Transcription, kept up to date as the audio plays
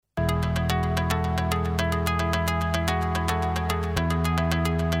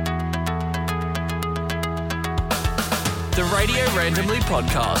The Radio Randomly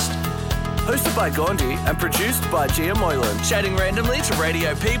Podcast. Hosted by Gawndy and produced by Gia Moylan. Chatting randomly to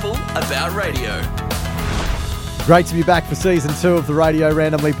radio people about radio. Great to be back for Season 2 of the Radio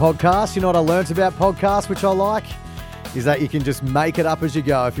Randomly Podcast. You know what I learnt about podcasts, which I like, is that you can just make it up as you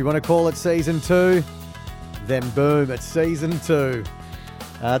go. If you want to call it Season 2, then boom, it's Season 2.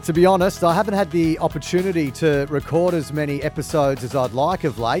 To be honest, I haven't had the opportunity to record as many episodes as I'd like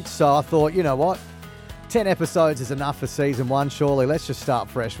of late, so I thought, you know what, 10 episodes is enough for Season 1, surely. Let's just start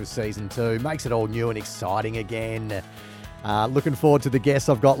fresh with Season 2. Makes it all new and exciting again. Looking forward to the guests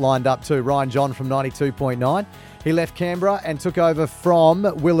I've got lined up too. Ryan John from 92.9. He left Canberra and took over from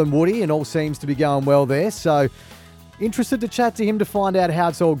Will and Woody, and all seems to be going well there. So interested to chat to him to find out how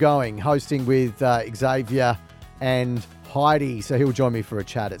it's all going, hosting with Xavier and Heidi. So he'll join me for a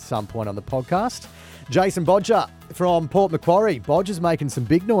chat at some point on the podcast. Jason Bodger from Port Macquarie. Bodger's making some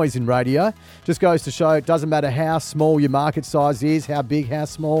big noise in radio. Just goes to show it doesn't matter how small your market size is, how big, how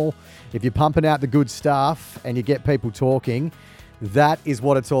small. If you're pumping out the good stuff and you get people talking, that is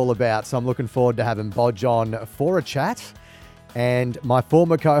what it's all about. So I'm looking forward to having Bodge on for a chat. And my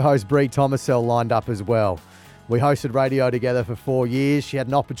former co-host Bree Thomasell lined up as well. We hosted radio together for 4 years. She had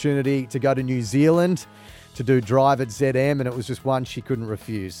an opportunity to go to New Zealand to do Drive at ZM, and it was just one she couldn't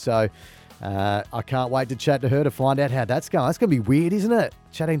refuse. So I can't wait to chat to her to find out how that's going. That's going to be weird, isn't it?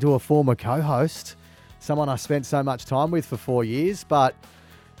 Chatting to a former co-host, someone I spent so much time with for 4 years, but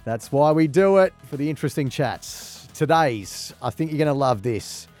that's why we do it, for the interesting chats. Today's, I think you're going to love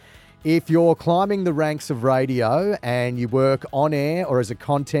this. If you're climbing the ranks of radio and you work on air or as a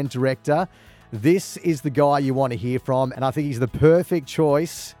content director, this is the guy you want to hear from, and I think he's the perfect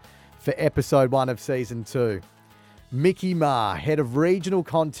choice for episode 1 of season 2. Maher, head of regional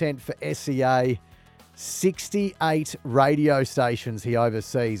content for SCA, 68 radio stations he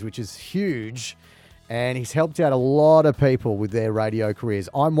oversees, which is huge, and he's helped out a lot of people with their radio careers.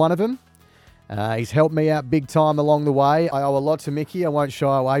 I'm one of them. He's helped me out big time along the way. I owe a lot to Mickey. I won't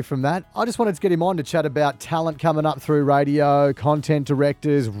shy away from that. I just wanted to get him on to chat about talent coming up through radio, content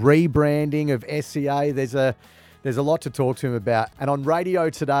directors, rebranding of SCA. There's a lot to talk to him about. And on radio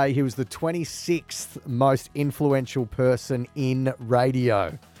today, he was the 26th most influential person in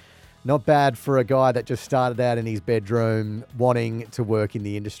radio. Not bad for a guy that just started out in his bedroom wanting to work in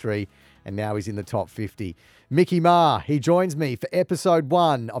the industry, and now he's in the top 50. Maher, he joins me for episode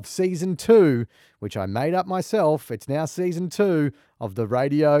 1 of season 2, which I made up myself. It's now season 2 of the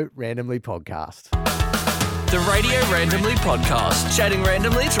Radio Randomly Podcast. The Radio Randomly Podcast. Chatting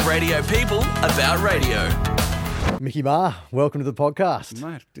randomly to radio people about radio. Maher, welcome to the podcast.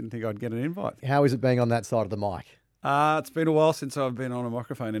 Mate, didn't think I'd get an invite. How is it being on that side of the mic? It's been a while since I've been on a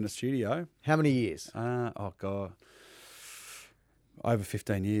microphone in a studio. How many years? God. Over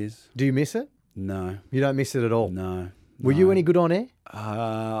 15 years. Do you miss it? No. You don't miss it at all? No. Were you any good on air?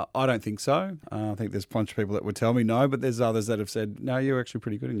 I don't think so. I think there's a bunch of people that would tell me no, but there's others that have said, no, you're actually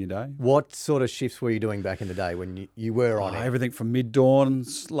pretty good in your day. What sort of shifts were you doing back in the day when you were on air? Everything from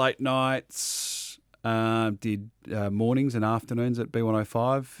mid-dawns, late nights, did mornings and afternoons at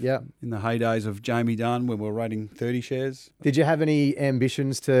B105. Yeah. In the heydays of Jamie Dunn when we were rating 30 shares. Did you have any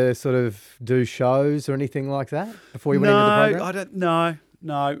ambitions to sort of do shows or anything like that before you went into the program? I don't.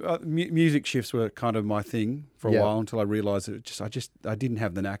 No. Music shifts were kind of my thing for a while until I realised that I didn't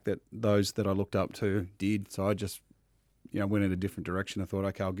have the knack that those that I looked up to did. So I just went in a different direction. I thought,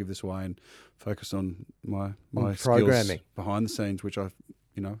 okay, I'll give this away and focus on my programming skills behind the scenes, which I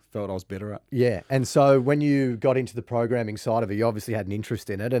felt I was better at. Yeah. And so when you got into the programming side of it, you obviously had an interest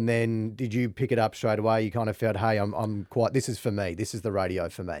in it. And then did you pick it up straight away? You kind of felt, hey, this is for me. This is the radio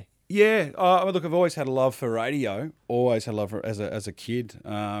for me. Yeah. Look, I've always had a love for radio. Always had a love for as a kid.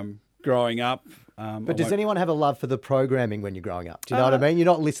 Growing up. But does anyone have a love for the programming when you're growing up? Do you know what I mean? You're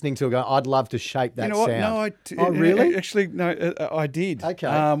not listening to it going, I'd love to shape that sound. No, really? Actually, no, I did.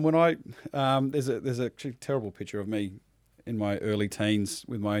 Okay. When there's a terrible picture of me in my early teens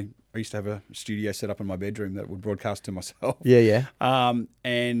I used to have a studio set up in my bedroom that would broadcast to myself. Yeah.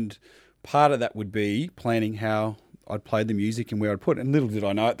 And part of that would be planning how I'd play the music and where I'd put it. And little did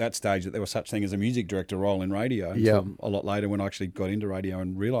I know at that stage that there was such thing as a music director role in radio. Until a lot later when I actually got into radio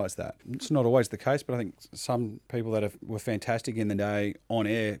and realised that. It's not always the case, but I think some people that were fantastic in the day on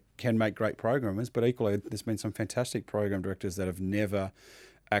air can make great programmers, but equally there's been some fantastic program directors that have never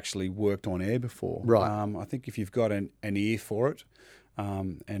actually worked on air before. Right. I think if you've got an ear for it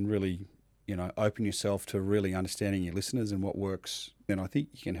and really open yourself to really understanding your listeners and what works, then I think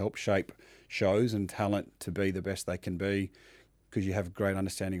you can help shape shows and talent to be the best they can be because you have a great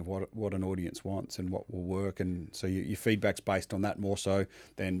understanding of what an audience wants and what will work, and so your feedback's based on that more so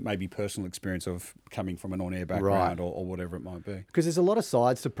than maybe personal experience of coming from an on-air background or whatever it might be. Because there's a lot of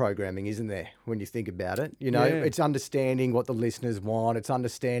sides to programming, isn't there, when you think about it? It's understanding what the listeners want, it's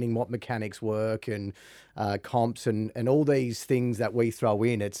understanding what mechanics work and comps and all these things that we throw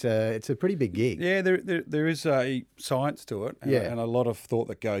in. It's a pretty big gig. Yeah, there is a science to it and a lot of thought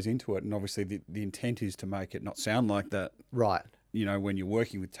that goes into it, and obviously the intent is to make it not sound like that. Right. When you're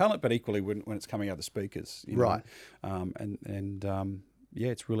working with talent, but equally when it's coming out of the speakers. Right.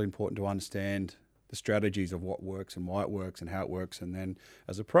 It's really important to understand the strategies of what works and why it works and how it works. And then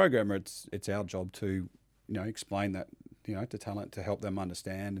as a programmer, it's our job to, explain that, to talent to help them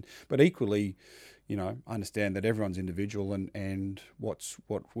understand. But equally, understand that everyone's individual and what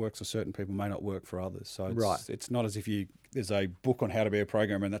works for certain people may not work for others. So it's not as if there's a book on how to be a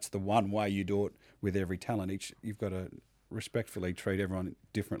programmer and that's the one way you do it with every talent. You've got to respectfully treat everyone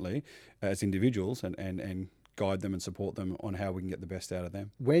differently as individuals and guide them and support them on how we can get the best out of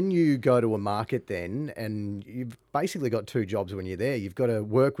them. When you go to a market then, and you've basically got two jobs when you're there, you've got to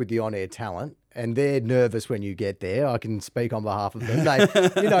work with the on-air talent, and they're nervous when you get there. I can speak on behalf of them.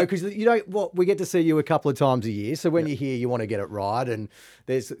 Because we get to see you a couple of times a year. So when you're here, you want to get it right, and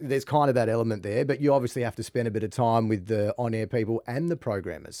there's kind of that element there. But you obviously have to spend a bit of time with the on-air people and the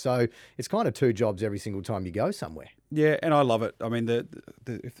programmers. So it's kind of two jobs every single time you go somewhere. Yeah, and I love it. I mean,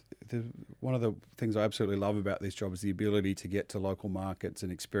 one of the things I absolutely love about this job is the ability to get to local markets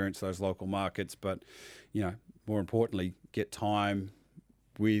and experience those local markets. But more importantly, get time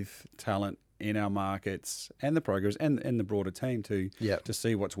with talent in our markets and the programmers and the broader team to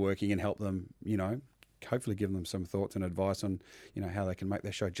see what's working and help them, hopefully give them some thoughts and advice on, how they can make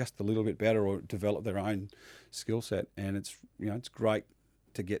their show just a little bit better or develop their own skill set. And it's great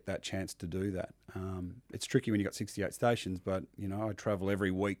to get that chance to do that. It's tricky when you've got 68 stations, but, I travel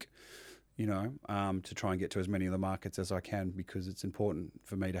every week, to try and get to as many of the markets as I can because it's important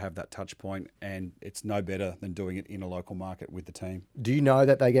for me to have that touch point, and it's no better than doing it in a local market with the team. Do you know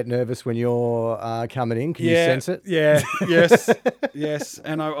that they get nervous when you're coming in? Can you sense it? Yeah, yes.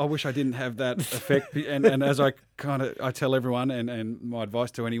 And I wish I didn't have that effect. And as I tell everyone, and my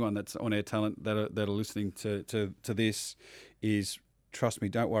advice to anyone that's on-air talent that are listening to this is, trust me,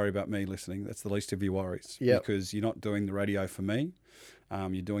 don't worry about me listening. That's the least of your worries because you're not doing the radio for me.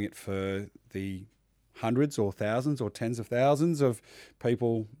 You're doing it for the hundreds or thousands or tens of thousands of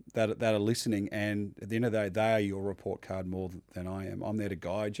people that are listening. And at the end of the day, they are your report card more than I am. I'm there to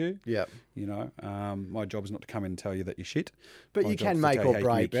guide you. Yeah. My job is not to come in and tell you that you're shit. But you can make or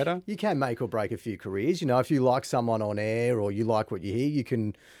break. You can make or break a few careers. If you like someone on air or you like what you hear, you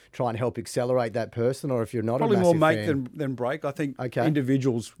can try and help accelerate that person. Or if you're not probably a massive more make fan, than break. I think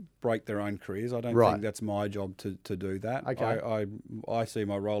individuals break their own careers. I don't think that's my job to do that. Okay. I see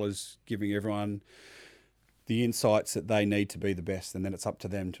my role as giving everyone the insights that they need to be the best, and then it's up to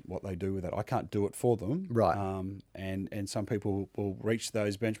them what they do with it. I can't do it for them. Right. And some people will reach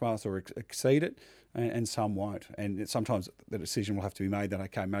those benchmarks or exceed it, and some won't. And sometimes the decision will have to be made that,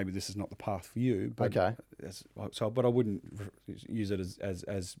 okay, maybe this is not the path for you. But but I wouldn't use it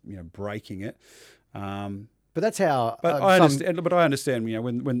as breaking it. But that's how. I understand. But I understand.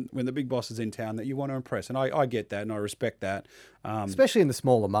 When the big boss is in town, that you want to impress, and I get that, and I respect that. Especially in the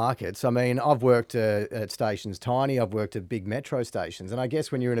smaller markets. I mean, I've worked at stations tiny. I've worked at big metro stations, and I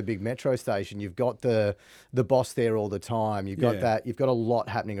guess when you're in a big metro station, you've got the boss there all the time. You've got that. You've got a lot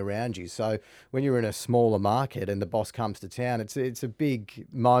happening around you. So when you're in a smaller market and the boss comes to town, it's a big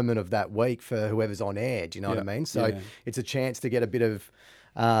moment of that week for whoever's on air. Do you know what I mean? So it's a chance to get a bit of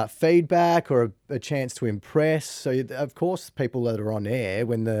feedback or a chance to impress. So, of course, people that are on air,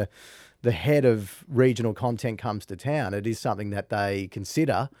 when the head of regional content comes to town, it is something that they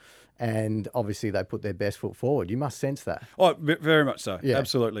consider, and obviously they put their best foot forward. You must sense that. Oh, very much so. Yeah.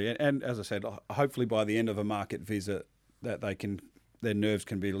 Absolutely. And as I said, hopefully by the end of a market visit, that their nerves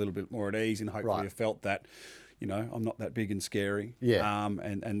can be a little bit more at ease, and hopefully have felt that, I'm not that big and scary. Yeah.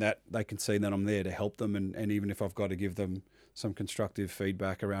 And that they can see that I'm there to help them, and even if I've got to give them some constructive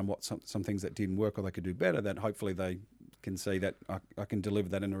feedback around what some things that didn't work or they could do better, that hopefully they can see that I can deliver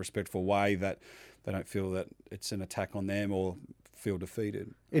that in a respectful way, that they don't feel that it's an attack on them or feel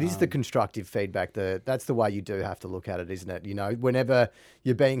defeated. It is the constructive feedback. That's the way you do have to look at it, isn't it? Whenever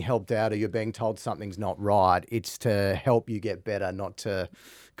you're being helped out or you're being told something's not right, it's to help you get better, not to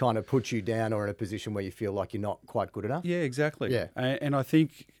kind of put you down or in a position where you feel like you're not quite good enough. Yeah, exactly. Yeah. And I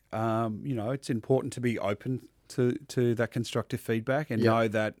think, it's important to be open to that constructive feedback and know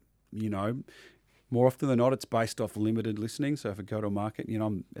that, More often than not, it's based off limited listening. So if I go to a market,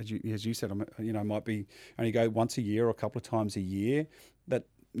 as you said, might be only go once a year or a couple of times a year. That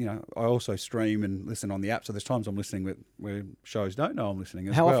I also stream and listen on the app. So there's times I'm listening where shows don't know I'm listening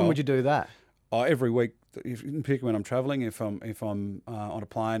as well. How often would you do that? Every week, particularly when I'm traveling. If I'm on a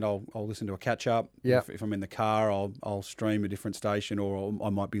plane, I'll listen to a catch up. Yeah. If I'm in the car, I'll stream a different station, or I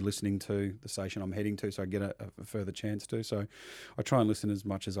might be listening to the station I'm heading to, so I get a further chance to. So I try and listen as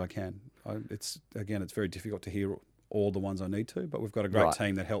much as I can. It's very difficult to hear all the ones I need to, but we've got a great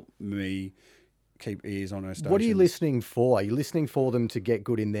team that help me keep ears on our stations. What are you listening for? Are you listening for them to get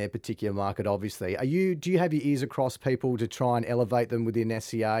good in their particular market, obviously? Do you have your ears across people to try and elevate them within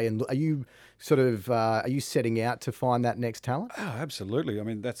SCA? And are you are you setting out to find that next talent? Oh, absolutely. I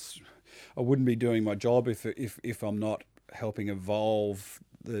mean, I wouldn't be doing my job if I'm not helping evolve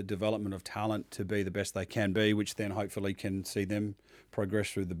the development of talent to be the best they can be, which then hopefully can see them progress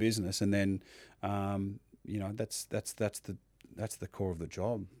through the business. And then, that's the core of the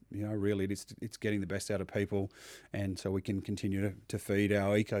job. Really, it's getting the best out of people, and so we can continue to feed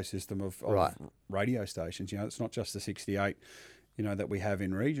our ecosystem of radio stations. It's not just the 68, that we have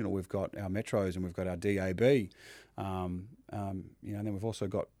in regional. We've got our metros and we've got our DAB, and then we've also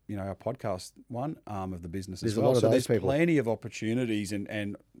got our podcast one arm of the business as well. So there's plenty of opportunities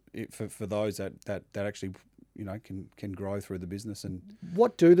and for those that actually can grow through the business. And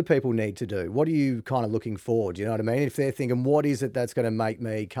what do the people need to do? What are you kind of looking for? Do you know what I mean? If they're thinking, what is it that's going to make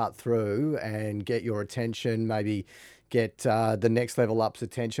me cut through and get your attention, maybe get the next level up's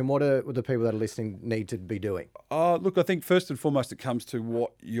attention, what do the people that are listening need to be doing? Look, I think first and foremost it comes to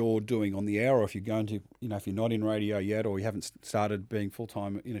what you're doing on the air, or if you're going to, if you're not in radio yet, or you haven't started being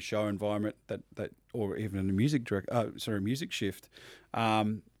full-time in a show environment that or even in a music shift,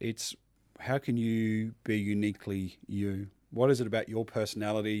 it's how can you be uniquely you? What is it about your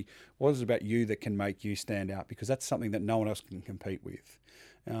personality? What is it about you that can make you stand out? Because that's something that no one else can compete with.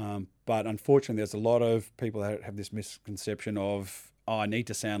 But unfortunately, there's a lot of people that have this misconception of, I need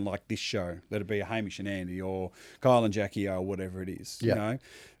to sound like this show. Let it be a Hamish and Andy or Kyle and Jackie or whatever it is.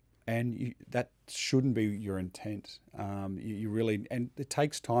 And that shouldn't be your intent. You really, and it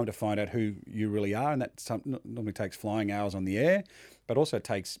takes time to find out who you really are, and that normally takes flying hours on the air, but also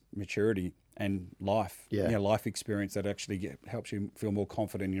takes maturity and life, life experience that actually helps you feel more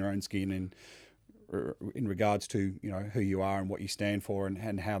confident in your own skin and in regards to who you are and what you stand for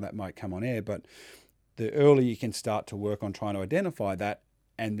and how that might come on air. But the earlier you can start to work on trying to identify that,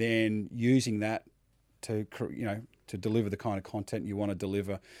 and then using that to deliver the kind of content you want to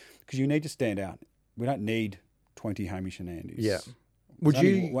deliver, because you need to stand out. We don't need 20 Hamish and Andys. Yeah.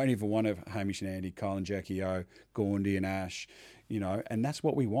 Won't even one of Hamish and Andy, Kyle and Jackie O, Gawndy and Ash, and that's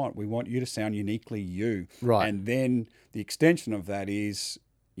what we want. We want you to sound uniquely you. Right. And then the extension of that is,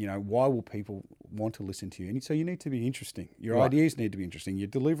 why will people want to listen to you? And so you need to be interesting. Your ideas need to be interesting. Your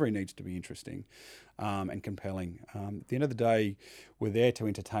delivery needs to be interesting and compelling. At the end of the day, we're there to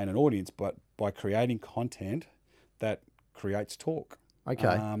entertain an audience, but by creating content that creates talk.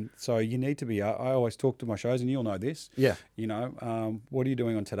 Okay. So you need to be, I always talk to my shows, and you'll know this. Yeah. What are you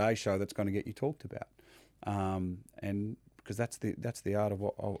doing on today's show that's going to get you talked about? And because that's the art of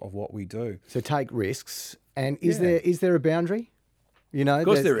what we do. So take risks. And is there a boundary? Of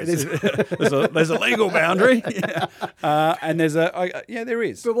course there is. There's a legal boundary, and there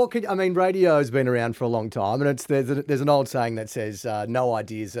is. But radio's been around for a long time, and there's an old saying that says no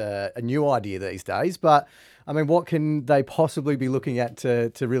idea's a new idea these days. But what can they possibly be looking at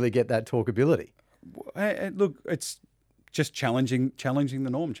to really get that talkability? Look, it's just challenging the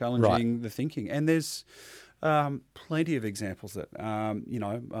norm, challenging the thinking, and there's plenty of examples that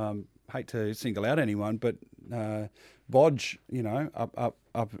hate to single out anyone, but Bodge,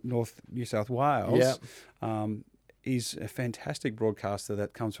 up north New South Wales, is a fantastic broadcaster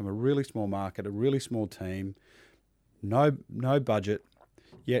that comes from a really small market, a really small team, no budget,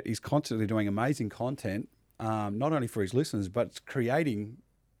 yet he's constantly doing amazing content, not only for his listeners, but creating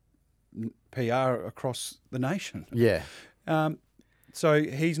PR across the nation. Yeah. So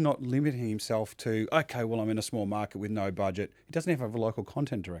he's not limiting himself to, okay, well, I'm in a small market with no budget. He doesn't even have a local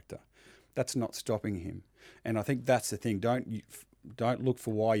content director. That's not stopping him. And I think that's the thing. Don't look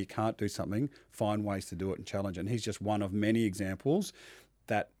for why you can't do something. Find ways to do it and challenge it. And he's just one of many examples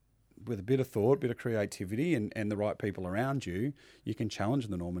that with a bit of thought, a bit of creativity and the right people around you, you can challenge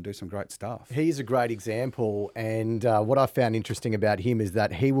the norm and do some great stuff. He's a great example. And what I found interesting about him is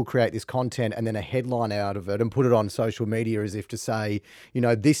that he will create this content and then a headline out of it and put it on social media as if to say,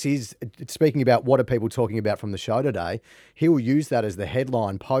 this is, speaking about what are people talking about from the show today, he will use that as the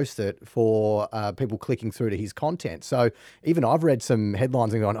headline, post it for people clicking through to his content. So even I've read some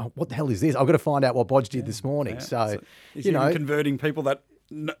headlines and gone, oh, what the hell is this? I've got to find out what Bodge did this morning. Yeah. So converting people that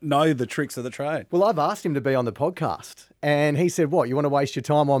know the tricks of the trade. Well, I've asked him to be on the podcast and he said, what, you want to waste your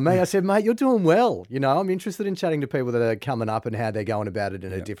time on me? I said, mate, you're doing well. I'm interested in chatting to people that are coming up and how they're going about it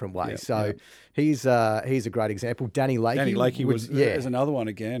in a different way. He's a great example. Danny Lakey is another one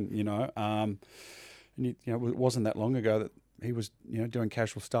again, and it wasn't that long ago that he was, doing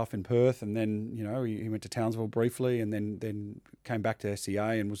casual stuff in Perth, and then, he went to Townsville briefly, and then came back to SCA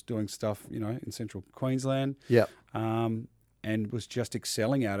and was doing stuff, in central Queensland. Yeah. And was just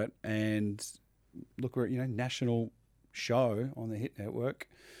excelling at it. And look, we're national show on the Hit Network.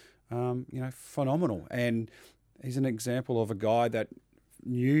 Phenomenal. And he's an example of a guy that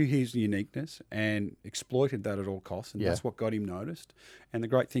knew his uniqueness and exploited that at all costs, and that's what got him noticed. And the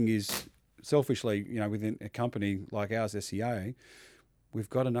great thing is, selfishly, within a company like ours, SCA, we've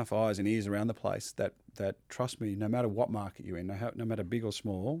got enough eyes and ears around the place that trust me, no matter what market you're in, no matter big or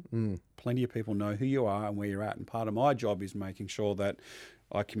small, plenty of people know who you are and where you're at. And part of my job is making sure that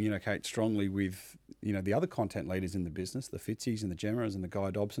I communicate strongly with, the other content leaders in the business, the Fitzies and the Gemmas and the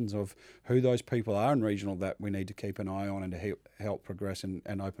Guy Dobsons, of who those people are in regional that we need to keep an eye on and to help progress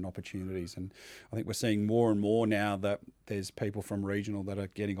and open opportunities. And I think we're seeing more and more now that there's people from regional that are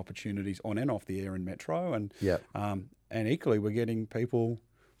getting opportunities on and off the air in Metro. And and equally, we're getting people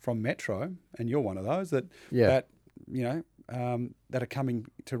from Metro, and you're one of those that are coming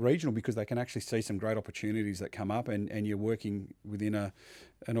to regional because they can actually see some great opportunities that come up, and you're working within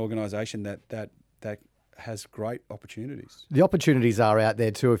an organisation that has great opportunities. The opportunities are out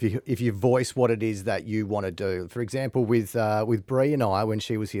there too if you voice what it is that you want to do. For example, with Bree and I, when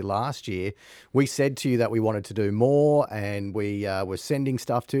she was here last year, we said to you that we wanted to do more, and we were sending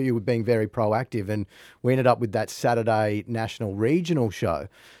stuff to you. We're being very proactive, and we ended up with that Saturday national regional show.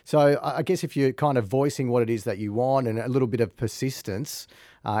 So I guess if you're kind of voicing what it is that you want and a little bit of persistence,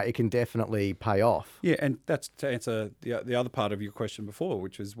 it can definitely pay off. Yeah, and that's to answer the other part of your question before,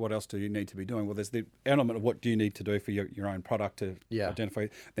 which is what else do you need to be doing? Well, there's the element of what do you need to do for your own product to identify.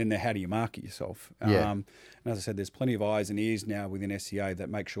 Then how do you market yourself? And as I said, there's plenty of eyes and ears now within SCA that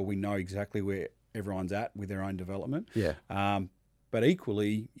make sure we know exactly where everyone's at with their own development. But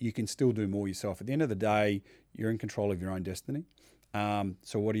equally, you can still do more yourself. At the end of the day, you're in control of your own destiny.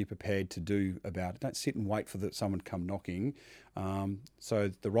 So what are you prepared to do about it? Don't sit and wait for someone to come knocking.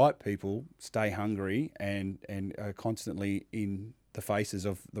 So the right people stay hungry and are constantly in the faces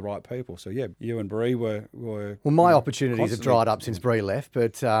of the right people. So you and Bree were well, my opportunities have dried up since Bree left, but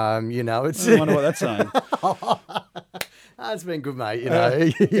it's. I wonder what that's saying. It's been good, mate. It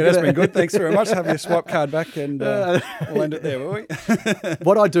has been good. Thanks very much. Have your swipe card back, and we'll end it there, will we?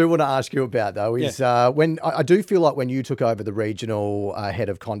 What I do want to ask you about, though, is when I do feel like when you took over the regional head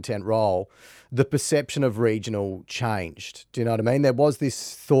of content role, the perception of regional changed. Do you know what I mean? There was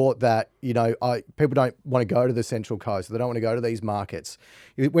this thought that, people don't want to go to the Central Coast. They don't want to go to these markets.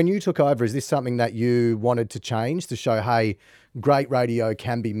 When you took over, is this something that you wanted to change to show, hey, great radio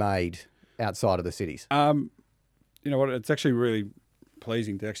can be made outside of the cities? You know what? It's actually really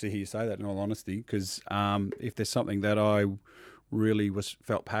pleasing to actually hear you say that, in all honesty, because if there's something that I really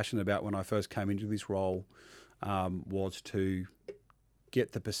felt passionate about when I first came into this role, was to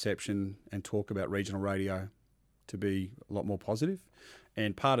get the perception and talk about regional radio to be a lot more positive.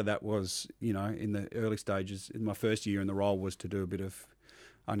 And part of that was, in the early stages, in my first year in the role, was to do a bit of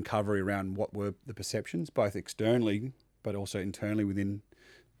uncovery around what were the perceptions, both externally but also internally within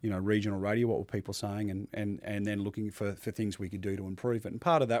regional radio, what were people saying, and then looking for things we could do to improve it. And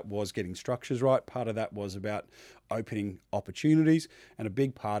part of that was getting structures right. Part of that was about opening opportunities. And a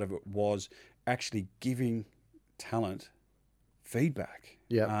big part of it was actually giving talent feedback.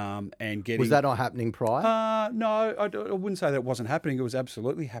 And getting... Was that not happening prior? No, I wouldn't say that it wasn't happening. It was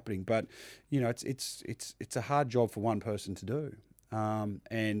absolutely happening. But, it's a hard job for one person to do.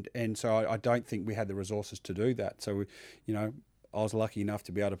 And so I don't think we had the resources to do that. So, I was lucky enough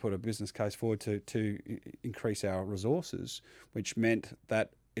to be able to put a business case forward to increase our resources, which meant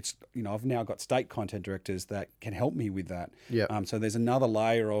that it's, I've now got state content directors that can help me with that. So there's another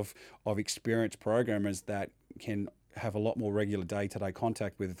layer of experienced programmers that can have a lot more regular day-to-day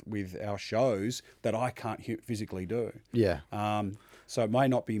contact with our shows that I can't physically do. So it may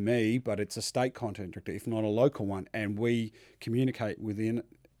not be me, but it's a state content director, if not a local one, and we communicate within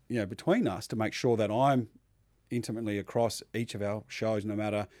between us to make sure that I'm intimately across each of our shows, no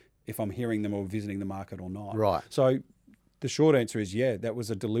matter if I'm hearing them or visiting the market or not. Right. So the short answer is, that was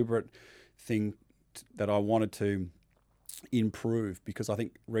a deliberate thing that I wanted to improve, because I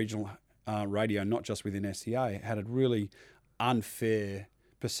think regional radio, not just within SCA, had a really unfair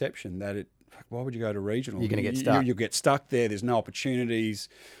perception that why would you go to regional? You're going to get stuck. You'll get stuck there. There's no opportunities,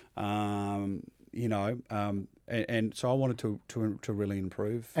 and so I wanted to really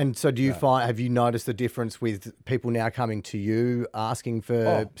improve. And so do you find, have you noticed the difference with people now coming to you asking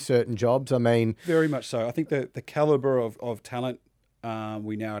for certain jobs? I mean, very much so. I think the caliber of talent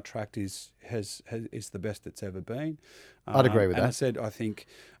we now attract is the best it's ever been. I'd agree with that. And I said, I think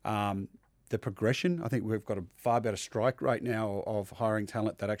the progression, I think we've got a far better strike rate now of hiring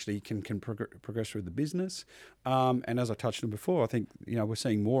talent that actually can progress through the business. And as I touched on before, I think we're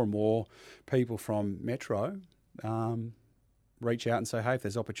seeing more and more people from Metro reach out and say, hey, if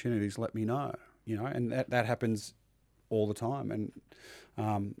there's opportunities, let me know. And that happens all the time.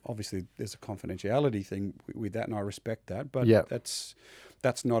 And obviously there's a confidentiality thing with that, and I respect that. But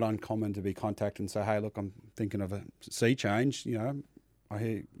that's not uncommon to be contacted and say, hey, look, I'm thinking of a sea change, I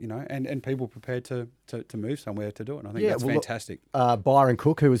hear, and people prepared to move somewhere to do it. And I think that's fantastic. Byron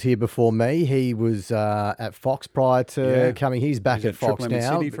Cook, who was here before me, he was at Fox prior to coming. He's back at Fox Triple M now.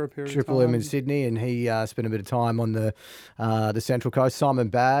 in Sydney for a period Triple of time. M in Sydney, and he spent a bit of time on the Central Coast. Simon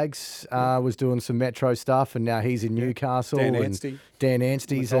Baggs was doing some Metro stuff, and now he's in Newcastle. Dan Anstey. Dan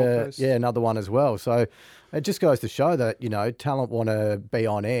Anstey's another one as well. So it just goes to show that, talent want to be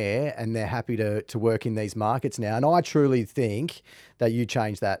on air and they're happy to work in these markets now. And I truly think that you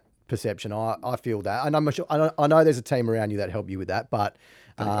changed that perception. I feel that. And I know there's a team around you that help you with that, but...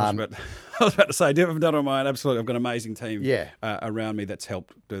 I was about to say, I've done it on my own. Absolutely. I've got an amazing team around me that's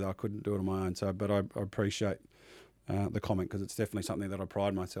helped do that. I couldn't do it on my own. So, but I appreciate the comment, because it's definitely something that I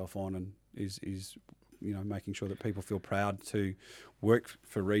pride myself on, and is making sure that people feel proud to work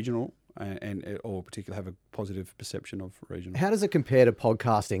for regional or particularly have a positive perception of regional. How does it compare to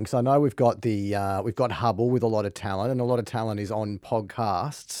podcasting? Because I know we've got Hubble with a lot of talent, and a lot of talent is on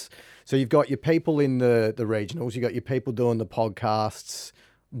podcasts. So you've got your people in the regionals, you've got your people doing the podcasts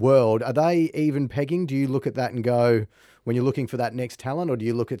world. Are they even pegging? Do you look at that and go, when you're looking for that next talent, or do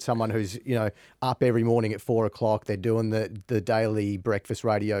you look at someone who's, up every morning at 4 o'clock, they're doing the daily breakfast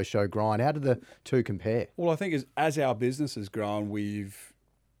radio show grind? How do the two compare? Well, I think as our business has grown, we've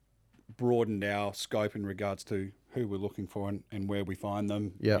broadened our scope in regards to who we're looking for and where we find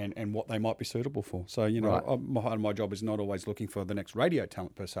them and what they might be suitable for. So, part of my job is not always looking for the next radio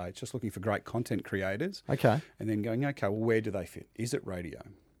talent per se. It's just looking for great content creators. Okay. And then going, okay, well, where do they fit? Is it radio?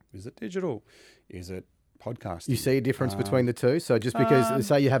 Is it digital? Is it podcasting? You see a difference between the two? So just because,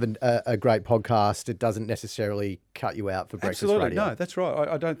 say you have a great podcast, it doesn't necessarily cut you out for breakfast radio. Absolutely, no, that's right.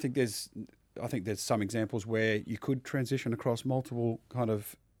 I don't think I think there's some examples where you could transition across multiple kind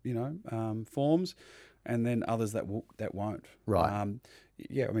of, forms, and then others that won't. Right.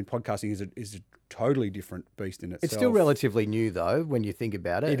 Podcasting is a totally different beast in itself. It's still relatively new, though, when you think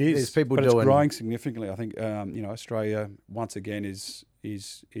about it. It is. There's people but doing... it's growing significantly. I think, Australia, once again, is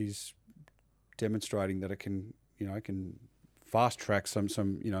demonstrating that it can fast track some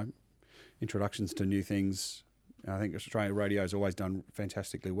introductions to new things. I think Australian radio has always done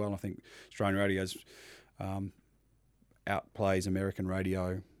fantastically well. I think Australian radio's outplays American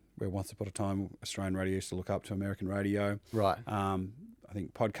radio, where once upon a time Australian radio used to look up to American radio. Right. I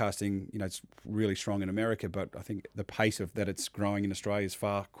think podcasting, it's really strong in America, but I think the pace of that it's growing in Australia is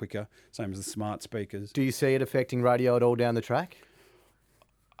far quicker, same as the smart speakers. Do you see it affecting radio at all down the track?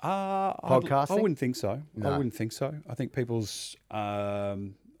 Podcasting? I wouldn't think so. No. I wouldn't think so. I think people's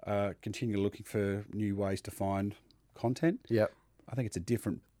continue looking for new ways to find content. Yep. I think it's a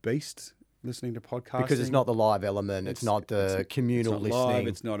different beast listening to podcasting. Because it's not the live element. It's not the communal it's not listening. Live,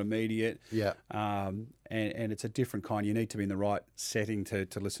 it's not immediate. Yeah. And it's a different kind. You need to be in the right setting to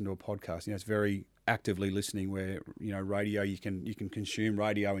listen to a podcast. It's very actively listening, where radio, you can consume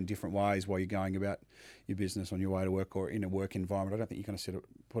radio in different ways while you're going about your business on your way to work or in a work environment. I don't think you're going to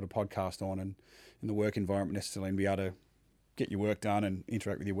put a podcast on and in the work environment necessarily and be able to get your work done and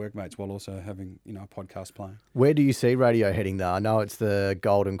interact with your workmates while also having a podcast playing. Where do you see radio heading, though? I know it's the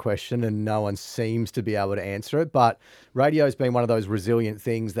golden question and no one seems to be able to answer it, but radio's been one of those resilient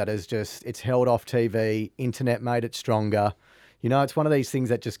things that it's held off TV, internet made it stronger. It's one of these things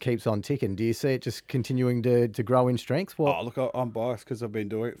that just keeps on ticking. Do you see it just continuing to grow in strength? Look, I'm biased because I've been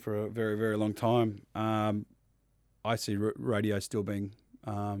doing it for a very, very long time. I see radio still being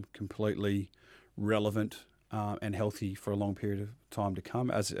completely relevant and healthy for a long period of time to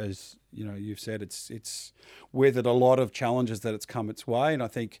come. As you know, you've said, it's weathered a lot of challenges that it's come its way, and I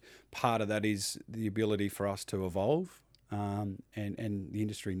think part of that is the ability for us to evolve, and the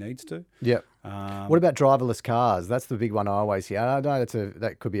industry needs to. Yep. What about driverless cars? That's the big one I always hear. I know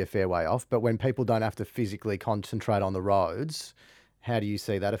that could be a fair way off, but when people don't have to physically concentrate on the roads, how do you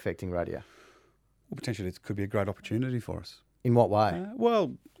see that affecting radio? Well, potentially it could be a great opportunity for us. In what way?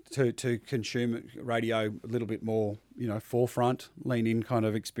 Well, to consume radio a little bit more, forefront, lean in kind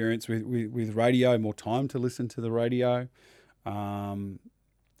of experience with radio, more time to listen to the radio. So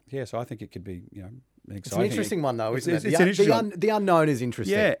I think it could be, exciting. It's an interesting one though, isn't it? It's an interesting one. The unknown is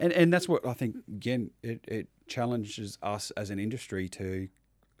interesting. Yeah, and that's what I think, again, it challenges us as an industry to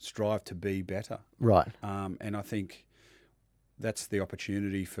strive to be better. Right. And I think that's the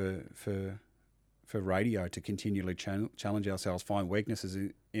opportunity for radio to continually challenge ourselves, find weaknesses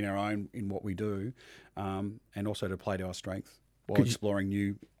in what we do, and also to play to our strengths while exploring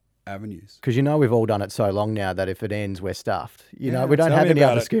new avenues. Because we've all done it so long now that if it ends, we're stuffed. We don't have any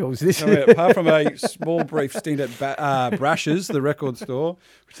other skills. Apart from a small brief stint at Brash's, the record store,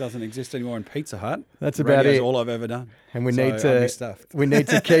 which doesn't exist anymore in Pizza Hut. That's about it. All I've ever done. And we need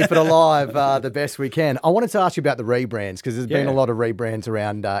to keep it alive the best we can. I wanted to ask you about the rebrands, because there's been a lot of rebrands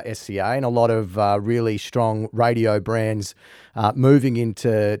around SCA, and a lot of really strong radio brands moving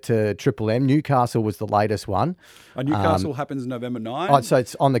into Triple M. Newcastle was the latest one. Newcastle happens November 9. Oh, so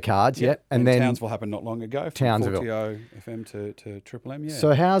it's on the cards, yeah. And then Townsville happened not long ago, from 40 FM to Triple M, yeah.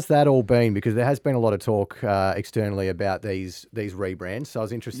 So how's that all been? Because there has been a lot of talk externally about these rebrands, so I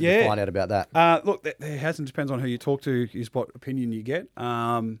was interested to find out about that. Look, there hasn't. Depends on who you talk to, is what opinion you get.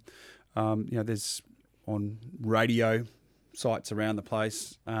 There's on radio sites around the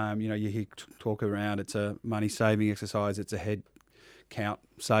place, you hear talk around it's a money-saving exercise, it's a head count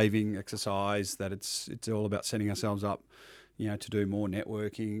saving exercise, that it's all about setting ourselves up, to do more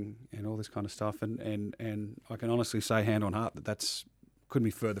networking and all this kind of stuff. And I can honestly say, hand on heart, that couldn't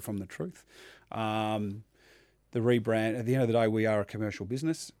be further from the truth. The rebrand, at the end of the day, we are a commercial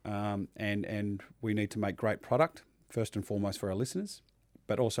business, and we need to make great product, first and foremost for our listeners,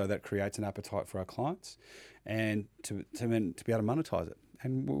 but also that creates an appetite for our clients, and to be able to monetize it.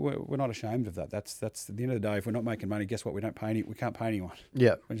 And we're not ashamed of that. That's at the end of the day, if we're not making money, guess what? We can't pay anyone.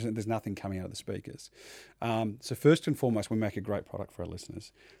 Yeah. There's nothing coming out of the speakers. So first and foremost, we make a great product for our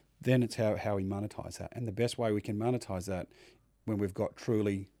listeners. Then it's how we monetize that. And the best way we can monetize that, when we've got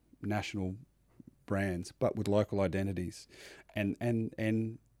truly national brands, but with local identities. And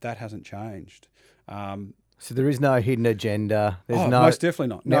that hasn't changed. So there is no hidden agenda. There's most definitely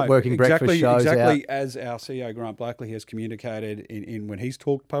not. Networking breakfast shows exactly as our CEO Grant Blackley has communicated in when he's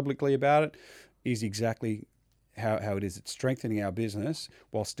talked publicly about it, is exactly how it is. It's strengthening our business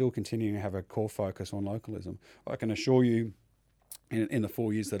while still continuing to have a core focus on localism. I can assure you, in the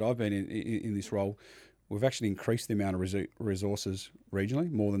 4 years that I've been in this role, we've actually increased the amount of resources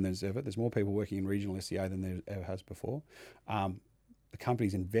regionally, more than there's ever. There's more people working in regional SCA than there ever has before. The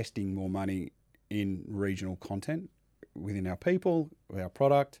company's investing more money in regional content within our people, with our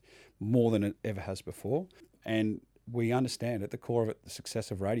product, more than it ever has before. And we understand at the core of it, the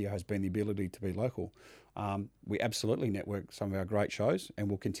success of radio has been the ability to be local. We absolutely network some of our great shows, and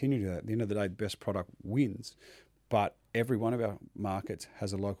we'll continue to do that. At the end of the day, the best product wins. But every one of our markets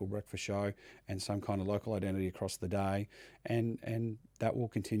has a local breakfast show and some kind of local identity across the day, and that will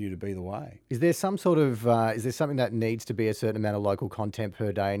continue to be the way. Is there some sort of is there something that needs to be a certain amount of local content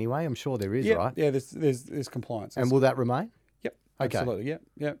per day anyway? I'm sure there is, right? Yeah, there's compliance. And will that remain? Yep. Okay. Absolutely.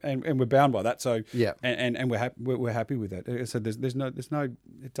 Yeah. And we're bound by that. So yeah. And we're happy with that. So there's no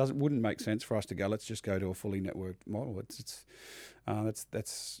it wouldn't make sense for us to go, let's just go to a fully networked model.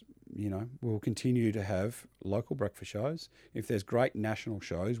 That's we'll continue to have local breakfast shows. If there's great national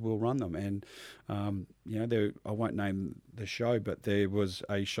shows, we'll run them. And I won't name the show, but there was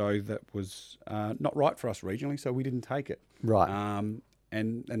a show that was not right for us regionally, so we didn't take it. Right.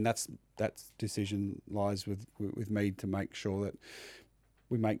 And that decision lies with me to make sure that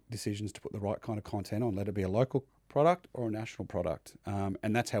we make decisions to put the right kind of content on, let it be a local product or a national product.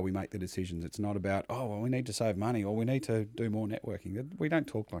 And that's how we make the decisions. It's not about, we need to save money or we need to do more networking. We don't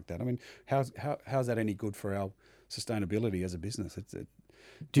talk like that. I mean, how's that any good for our sustainability as a business? It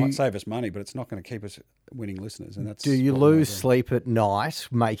might save us money, but it's not going to keep us winning listeners. And that's. Do you lose sleep at night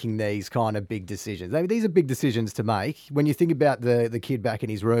making these kind of big decisions? I mean, these are big decisions to make. When you think about the kid back in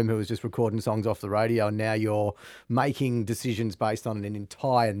his room who was just recording songs off the radio, and now you're making decisions based on an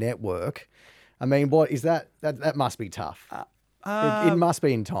entire network. I mean, what is that? That must be tough. It must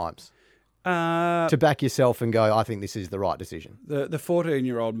be in times to back yourself and go, I think this is the right decision. The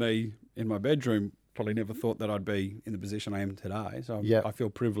 14-year-old me in my bedroom probably never thought that I'd be in the position I am today. So Yep. I feel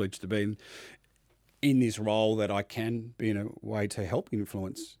privileged to be in this role that I can be in a way to help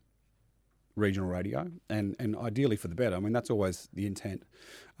influence regional radio and ideally for the better. I mean, that's always the intent.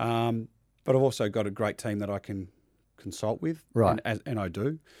 But I've also got a great team that I can consult with, Right. and I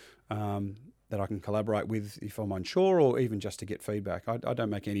do, that I can collaborate with if I'm unsure or even just to get feedback. I don't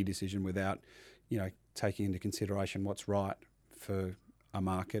make any decision without, taking into consideration what's right for a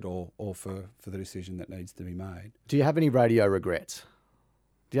market or for the decision that needs to be made. Do you have any radio regrets?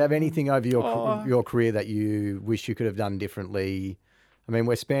 Do you have anything over your career that you wish you could have done differently? I mean,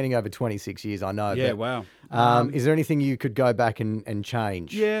 we're spanning over 26 years, I know. Yeah, but, wow. Is there anything you could go back and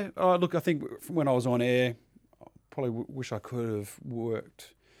change? Yeah, look, I think when I was on air, I probably wish I could have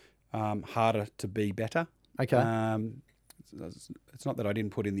worked harder to be better. Okay. It's not that I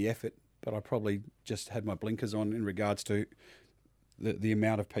didn't put in the effort, but I probably just had my blinkers on in regards to the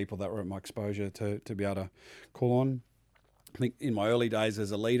amount of people that were at my exposure to be able to call on. I think in my early days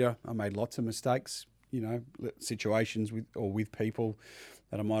as a leader, I made lots of mistakes, situations with people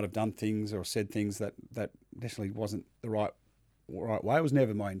that I might have done things or said things that necessarily wasn't the right way. It was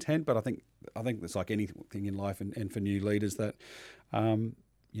never my intent, but I think it's like anything in life and for new leaders that,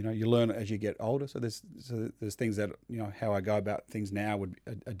 you learn as you get older. So there's things that, how I go about things now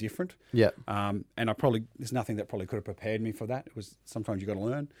are different. Yeah. And there's nothing that probably could have prepared me for that. It was sometimes you got to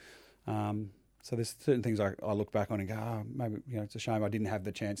learn. So there's certain things I look back on and go, maybe, it's a shame I didn't have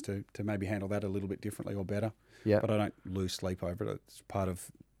the chance to maybe handle that a little bit differently or better. Yeah. But I don't lose sleep over it. It's part of,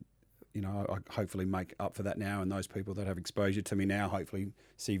 I hopefully make up for that now, and those people that have exposure to me now hopefully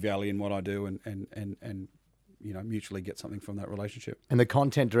see value in what I do and mutually get something from that relationship. And the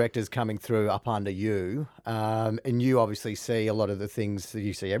content director's coming through up under you, and you obviously see a lot of the things,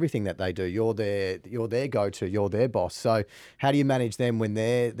 you see everything that they do. You're their go-to, you're their boss. So how do you manage them when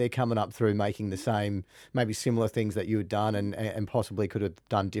they're coming up through making the same, maybe similar things that you had done and possibly could have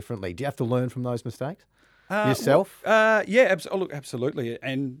done differently? Do you have to learn from those mistakes yourself? Yeah, absolutely.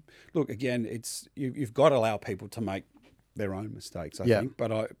 And look, again, it's you've got to allow people to make their own mistakes, I think.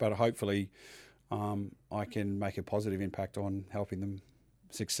 But hopefully, I can make a positive impact on helping them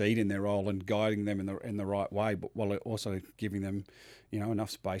succeed in their role and guiding them in the right way, but while also giving them, enough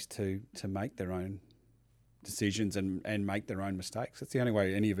space to make their own decisions and make their own mistakes. That's the only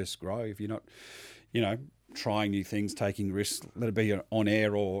way any of us grow. If you're not, trying new things, taking risks, let it be on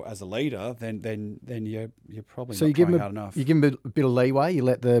air or as a leader, then you're probably not trying hard enough. You give them a bit of leeway. You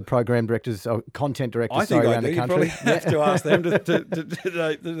let the program directors, or content directors, I think around I do. the country. You probably have to ask them.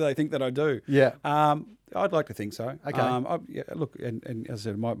 Do they think that I do? Yeah. I'd like to think so. Okay. Look, and as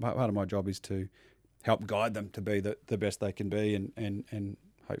I said, part of my job is to help guide them to be the best they can be, and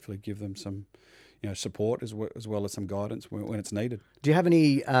hopefully give them some, support as well as some guidance when it's needed. Do you have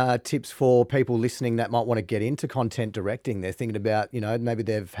any tips for people listening that might want to get into content directing? They're thinking about, maybe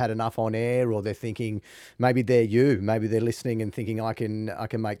they've had enough on air, or they're thinking maybe maybe they're listening and thinking I can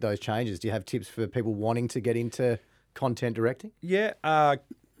make those changes. Do you have tips for people wanting to get into content directing? Yeah.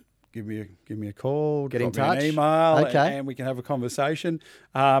 Give me a call. Get in drop me touch. an email. Okay. And we can have a conversation.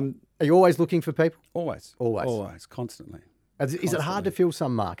 Are you always looking for people? Always, constantly. Is it hard to fill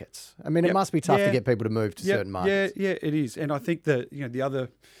some markets? I mean, it must be tough to get people to move to certain markets. Yeah, it is. And I think that the other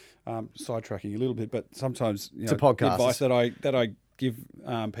sidetracking a little bit, but sometimes it's a podcast. The advice that I give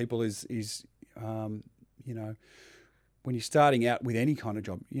people is when you're starting out with any kind of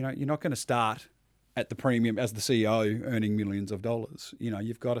job, you're not going to start at the premium as the CEO earning millions of dollars.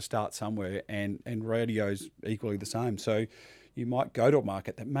 You've got to start somewhere, and radio's equally the same. So you might go to a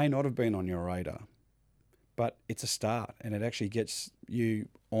market that may not have been on your radar, but it's a start, and it actually gets you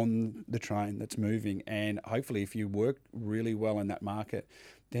on the train that's moving. And hopefully if you work really well in that market,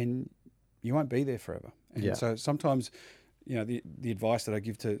 then you won't be there forever. And so sometimes, the advice that I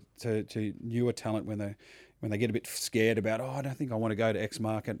give to newer talent when they get a bit scared about, I don't think I want to go to X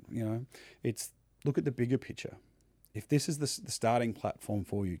market, it's look at the bigger picture. If this is the starting platform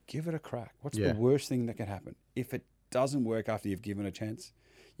for you, give it a crack. What's the worst thing that can happen? If it doesn't work after you've given a chance,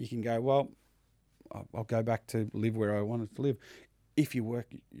 you can go, well, I'll go back to live where I wanted to live. If you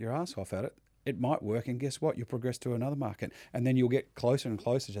work your ass off at it, it might work, and guess what? You'll progress to another market, and then you'll get closer and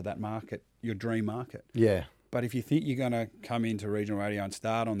closer to that market, your dream market. Yeah. But if you think you're going to come into regional radio and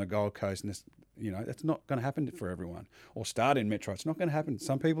start on the Gold Coast, and that's not going to happen for everyone, or start in Metro, it's not going to happen.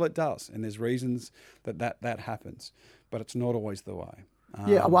 Some people it does, and there's reasons that happens, but it's not always the way.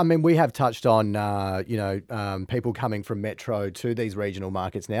 Yeah, well, I mean, we have touched on, people coming from Metro to these regional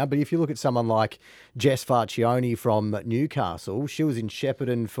markets now. But if you look at someone like Jess Farcioni from Newcastle, she was in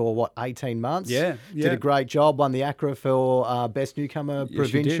Shepparton for, 18 months? Yeah. Did a great job, won the ACRA for Best Newcomer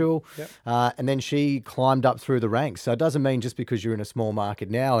Provincial. She did. Yep. And then she climbed up through the ranks. So it doesn't mean just because you're in a small market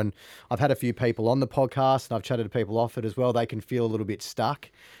now, and I've had a few people on the podcast and I've chatted to people off it as well, they can feel a little bit stuck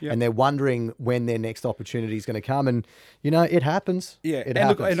and they're wondering when their next opportunity is going to come. And, it happens. Yeah. It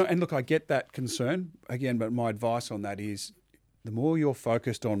happens. Look, I get that concern again, but my advice on that is the more you're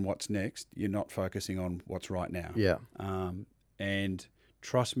focused on what's next, you're not focusing on what's right now. Yeah. And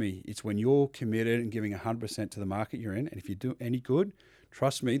trust me, it's when you're committed and giving 100% to the market you're in, and if you do any good,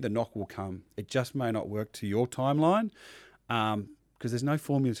 trust me, the knock will come. It just may not work to your timeline because there's no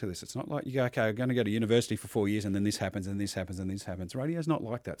formula to this. It's not like you go, okay, I'm going to go to university for 4 years and then this happens and this happens and this happens. Radio's not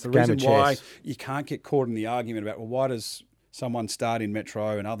like that. It's the reason why you can't get caught in the argument about, well, why does someone start in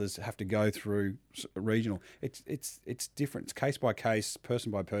Metro and others have to go through regional? It's different. It's case by case,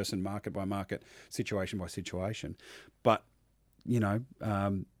 person by person, market by market, situation by situation. But,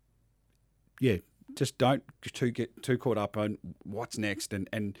 just don't get too caught up on what's next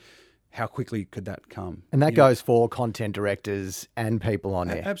and how quickly could that come. And that goes for content directors and people on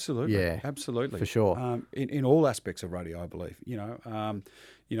air. Absolutely. Yeah. Absolutely. For sure. In all aspects of radio, I believe.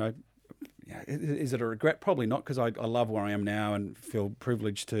 Is it a regret? Probably not, because I love where I am now and feel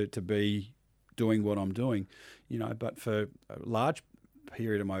privileged to be doing what I'm doing, but for a large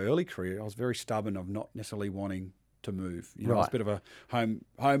period of my early career, I was very stubborn of not necessarily wanting to move. I was a bit of a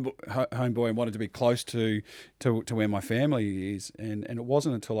homeboy and wanted to be close to where my family is. And it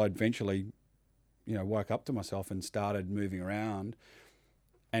wasn't until I eventually, woke up to myself and started moving around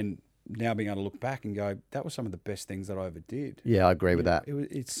and now being able to look back and go, that was some of the best things that I ever did. Yeah, I agree with that.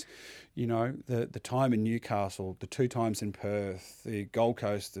 It's the time in Newcastle, the 2 times in Perth, the Gold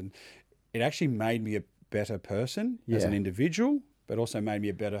Coast, and it actually made me a better person as an individual, but also made me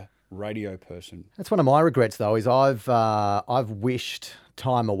a better radio person. That's one of my regrets, though, is I've wished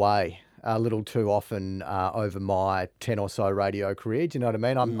time away a little too often over my 10 or so radio career. Do you know what I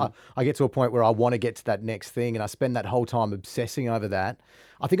mean? I get to a point where I want to get to that next thing, and I spend that whole time obsessing over that.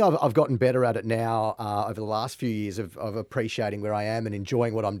 I think I've gotten better at it now over the last few years of appreciating where I am and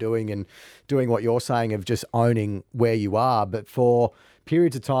enjoying what I'm doing and doing what you're saying of just owning where you are. But for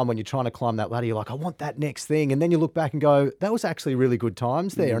periods of time when you're trying to climb that ladder, you're like, I want that next thing. And then you look back and go, that was actually really good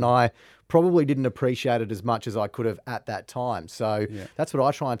times there. And I probably didn't appreciate it as much as I could have at that time. So that's what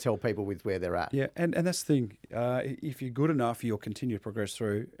I try and tell people with where they're at. Yeah, and that's the thing. If you're good enough, you'll continue to progress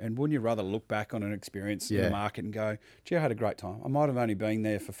through. And wouldn't you rather look back on an experience in the market and go, gee, I had a great time. I might have only been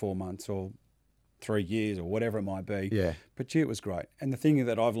there for 4 months or 3 years or whatever it might be. Yeah. But gee, it was great. And the thing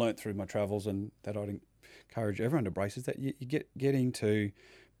that I've learnt through my travels and that I'd encourage everyone to embrace is that you getting to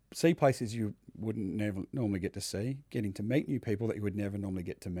see places you wouldn't never normally get to see, getting to meet new people that you would never normally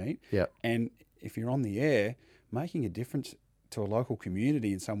get to meet. Yeah. And if you're on the air, making a difference to a local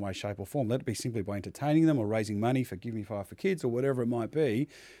community in some way, shape or form, let it be simply by entertaining them or raising money for Give Me Five for Kids or whatever it might be.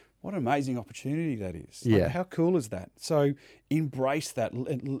 What an amazing opportunity that is. Yeah. How cool is that? So embrace that,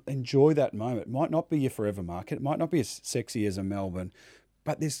 enjoy that moment. It might not be your forever market. It might not be as sexy as a Melbourne,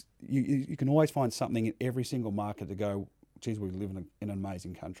 but you can always find something in every single market to go, geez, we live in an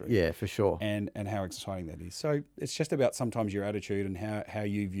amazing country. Yeah, for sure. And how exciting that is. So it's just about sometimes your attitude and how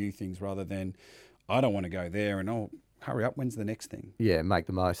you view things rather than, I don't want to go there and, hurry up, when's the next thing? Yeah, make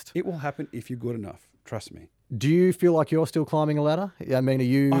the most. It will happen if you're good enough. Trust me. Do you feel like you're still climbing a ladder? I mean, are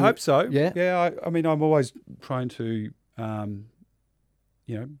you... I hope so. Yeah? Yeah, I mean, I'm always trying to,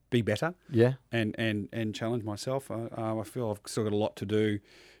 be better. Yeah. And challenge myself. I feel I've still got a lot to do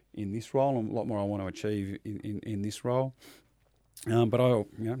in this role and a lot more I want to achieve in this role. But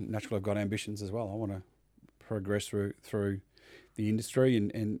naturally I've got ambitions as well. I want to progress through the industry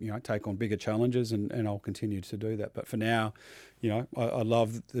and take on bigger challenges and I'll continue to do that. But for now, I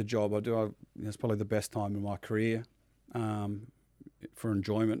love the job I do. It's probably the best time in my career for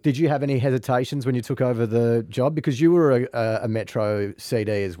enjoyment. Did you have any hesitations when you took over the job? Because you were a Metro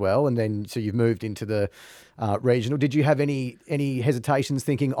CD as well, and then so you've moved into the regional. Did you have any hesitations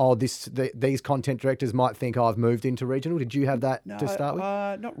thinking, these content directors might think I've moved into regional? Did you have that to start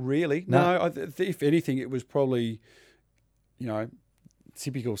with? Not really. No, if anything, it was probably,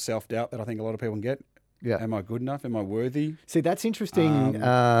 typical self-doubt that I think a lot of people can get. Yeah. Am I good enough? Am I worthy? See, that's interesting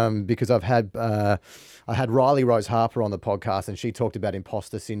because I had Riley Rose Harper on the podcast and she talked about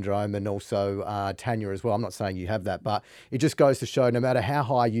imposter syndrome and also Tanya as well. I'm not saying you have that, but it just goes to show no matter how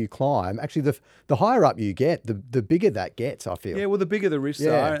high you climb, actually the higher up you get, the bigger that gets, I feel. Yeah, well, the bigger the risks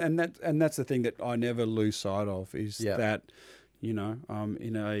are. And that's the thing that I never lose sight of is that, You know, I'm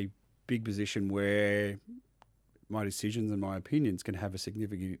in a big position where my decisions and my opinions can have a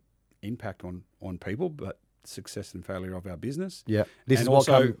significant impact on people, but success and failure of our business. Yeah, this and is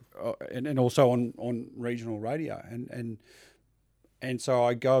also and also on regional radio, and so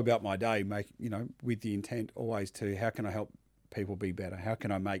I go about my day with the intent always to how can I help people be better? How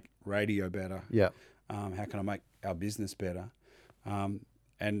can I make radio better? Yeah. How can I make our business better?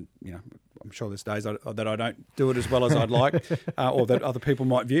 And I'm sure there's days that I don't do it as well as I'd like, or that other people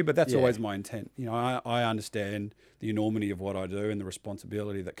might view, but that's always my intent. I understand the enormity of what I do and the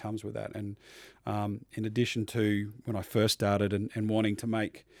responsibility that comes with that. And in addition to when I first started and wanting to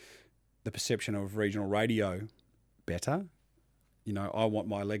make the perception of regional radio better, I want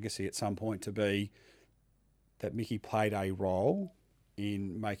my legacy at some point to be that Mickey played a role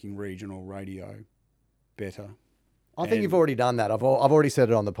in making regional radio better. I think you've already done that. I've already said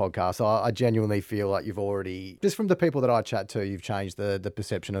it on the podcast. I genuinely feel like you've already, just from the people that I chat to, you've changed the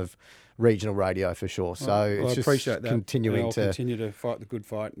perception of regional radio for sure. So it's just appreciate that. Continuing I'll to continue to fight the good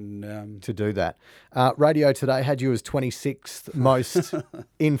fight and to do that. Radio Today had you as 26th most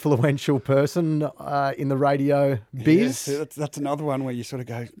influential person in the radio biz. Yeah, that's another one where you sort of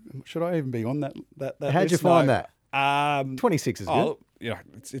go, should I even be on that How'd list? you find that? 26 is good.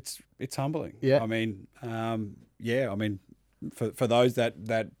 It's humbling. Yeah. I mean, for those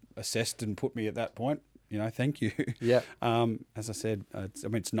that assessed and put me at that point, thank you. Yeah. As I said,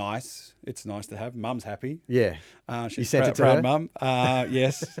 it's nice. It's nice to have. Mum's happy. Yeah. She's you sent it to proud her? Mum.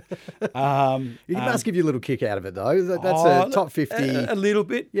 Yes. You must give you a little kick out of it though. That's a top 50. A little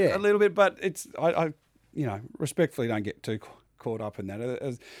bit. Yeah. A little bit, but it's I respectfully don't get too caught up in that.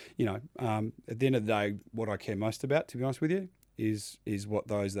 At the end of the day, what I care most about, to be honest with you, is what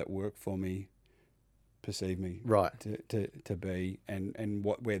those that work for me perceive me to be, and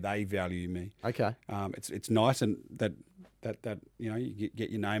where they value me. Okay. It's nice, and that you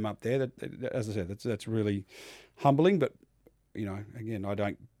get your name up there. That as I said, that's really humbling. But again, I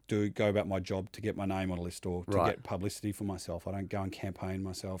don't go about my job to get my name on a list or to get publicity for myself. I don't go and campaign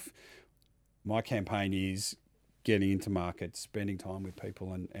myself. My campaign is getting into markets, spending time with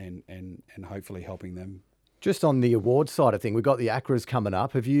people, and hopefully helping them. Just on the awards side of thing, we've got the ACRAs coming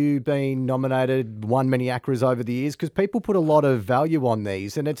up. Have you been nominated, won many ACRAs over the years? Because people put a lot of value on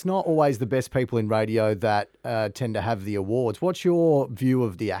these, and it's not always the best people in radio that tend to have the awards. What's your view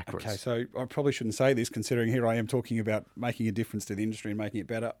of the ACRAs? Okay, so I probably shouldn't say this, considering here I am talking about making a difference to the industry and making it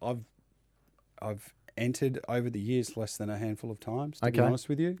better. I've entered over the years less than a handful of times, to be honest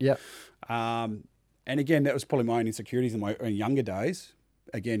with you. Yeah. And again, that was probably my own insecurities in my younger days.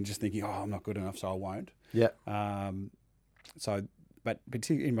 Again, just thinking, I'm not good enough, so I won't. Yeah. But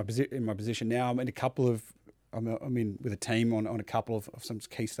particularly in my position now, I'm in a couple of, I'm in with a team on a couple of some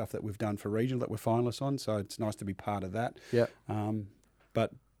key stuff that we've done for regional that we're finalists on. So it's nice to be part of that. Yeah.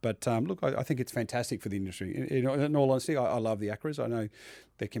 But look, I think it's fantastic for the industry. In all honesty, I love the ACRAs. I know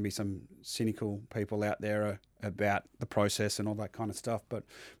there can be some cynical people out there about the process and all that kind of stuff. But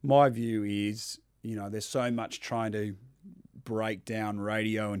my view is, there's so much trying to break down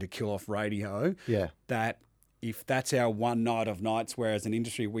radio and to kill off radio that if that's our one night of nights where as an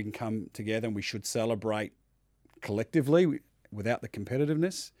industry we can come together and we should celebrate collectively without the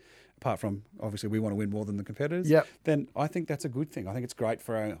competitiveness, apart from obviously we want to win more than the competitors, then I think that's a good thing. I think it's great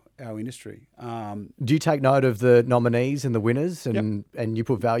for our industry. Do you take note of the nominees and the winners and you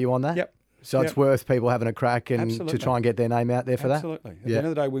put value on that? Yep. So it's worth people having a crack and to try and get their name out there for that? Absolutely. At the end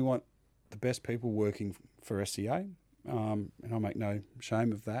of the day, we want the best people working for SCA. And I make no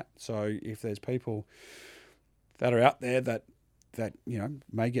shame of that. So if there's people that are out there that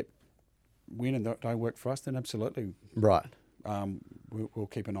may win and don't work for us, then absolutely, right. We'll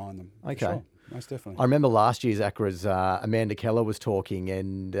keep an eye on them. Okay, sure. Most definitely. I remember last year's ACRAs, Amanda Keller was talking,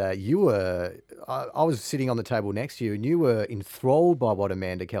 and you were. I was sitting on the table next to you, and you were enthralled by what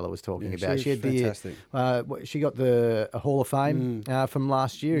Amanda Keller was talking about. She had fantastic. She got the Hall of Fame from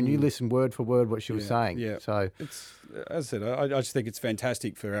last year, and you listened word for word what she was saying. Yeah. So it's, as I said, I just think it's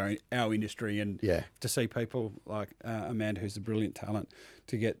fantastic for our industry, and to see people like Amanda, who's a brilliant talent,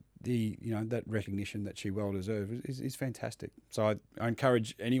 to get the that recognition that she well deserves is fantastic. So I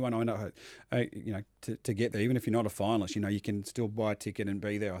encourage anyone I know to get there, even if you're not a finalist. You can still buy a ticket and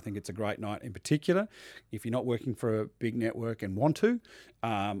be there. I think it's a great night. In particular, if you're not working for a big network and want to,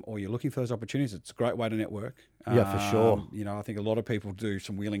 or you're looking for those opportunities, it's a great way to network. Yeah, for sure. I think a lot of people do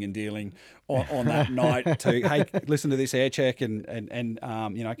some wheeling and dealing on that night to, hey, listen to this air check and can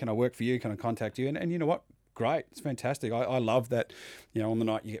I work for you? Can I contact you? And you know what? Great. It's fantastic. I love that, on the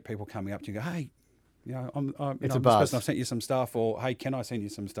night you get people coming up to you and go, hey, I'm It's a a buzz. buzz. I've sent you some stuff, or hey, can I send you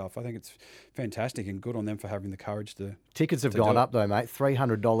some stuff? I think it's fantastic and good on them for having the courage to. Tickets have to gone do it. up though, mate.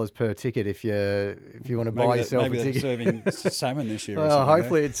 $300 per ticket if you want to buy yourself maybe a they're ticket. serving salmon this year. or Well, something,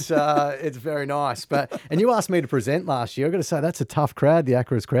 hopefully it's very nice. And you asked me to present last year. I've got to say that's a tough crowd, the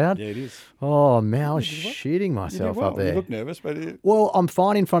Acras crowd. Yeah, it is. Oh man, I was shitting myself You did well. up there. You look nervous, but Well, I'm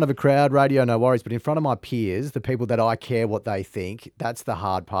fine in front of a crowd, radio, no worries. But in front of my peers, the people that I care what they think, that's the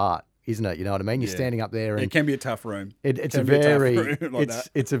hard part, isn't it? You know what I mean? You're standing up there, and it can be a tough room. it's a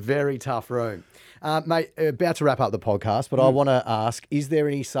it's a very tough room, mate. About to wrap up the podcast, but I want to ask: is there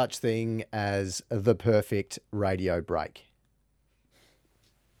any such thing as the perfect radio break?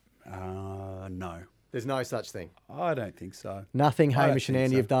 No, There's no such thing. I don't think so. Nothing I don't Hamish and think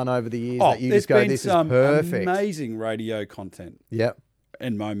Andy so. have done over the years Oh, that you there's just go, been this is some perfect. amazing radio content Yep.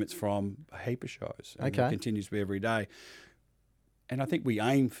 and moments from a heap of shows. And Okay. it continues to be every day. And I think we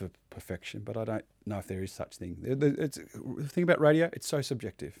aim for perfection, but I don't know if there is such thing. The thing about radio, it's so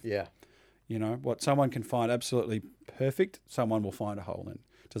subjective. Yeah. You know, what someone can find absolutely perfect, someone will find a hole in.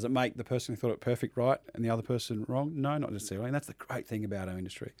 Does it make the person who thought it perfect right and the other person wrong? No, not necessarily. And that's the great thing about our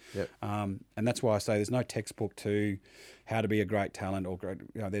industry. Yep. And that's why I say there's no textbook to how to be a great talent or great.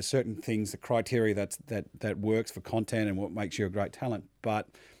 You know, there's certain things, the criteria that works for content and what makes you a great talent. But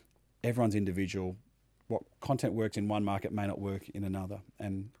everyone's individual. What content works in one market may not work in another.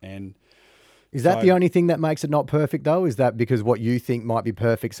 And Is that so- the only thing that makes it not perfect, though? Is that because what you think might be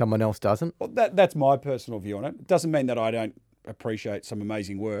perfect, someone else doesn't? well, that's my personal view on it. It doesn't mean that I don't appreciate some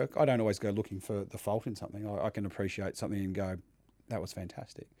amazing work. I don't always go looking for the fault in something. I can appreciate something and go, that was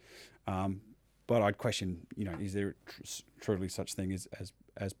fantastic. But I'd question, is there truly such thing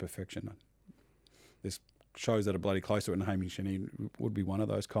as perfection? There's shows that are bloody close to it, and Hamish and Ian would be one of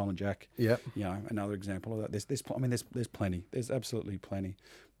those. Kyle and Jack, Yep. Another example of that. There's plenty. There's absolutely plenty.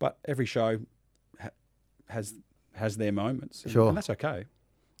 But every show has their moments. Sure. And that's okay.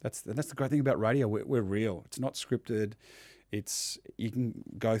 That's the great thing about radio. We're real. It's not scripted. You can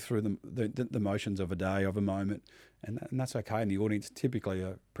go through the motions of a day, of a moment, and that's okay. And the audience typically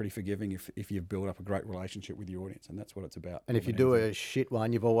are pretty forgiving if you've built up a great relationship with your audience, and that's what it's about. And if you do a shit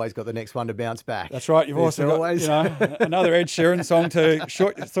one, you've always got the next one to bounce back. That's right. You've also got another Ed Sheeran song to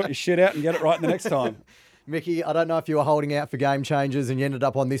sort your shit out and get it right the next time. Mickey, I don't know if you were holding out for Game Changers and you ended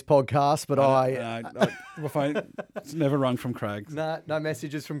up on this podcast, but It's never rung from Craig. No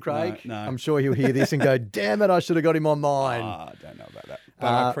messages from Craig? No. I'm sure he'll hear this and go, damn it, I should have got him on mine. I don't know about that. But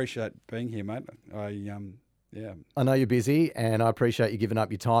I appreciate being here, mate. I know you're busy and I appreciate you giving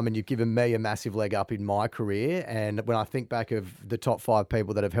up your time, and you've given me a massive leg up in my career. And when I think back of the top 5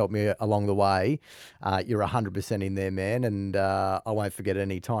 people that have helped me along the way, you're 100% in there, man. And I won't forget it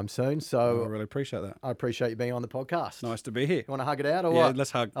anytime soon. So I really appreciate that. I appreciate you being on the podcast. Nice to be here. You want to hug it out or Yeah, what?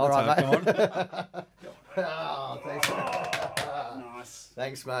 let's hug. All Let's right, hug. mate. Come on. Oh, thanks. Nice.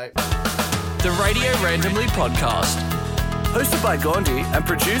 Thanks, mate. The Radio Randomly Podcast. Hosted by Gawndy and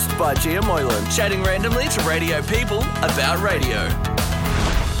produced by GM Moylan. Chatting randomly to radio people about radio.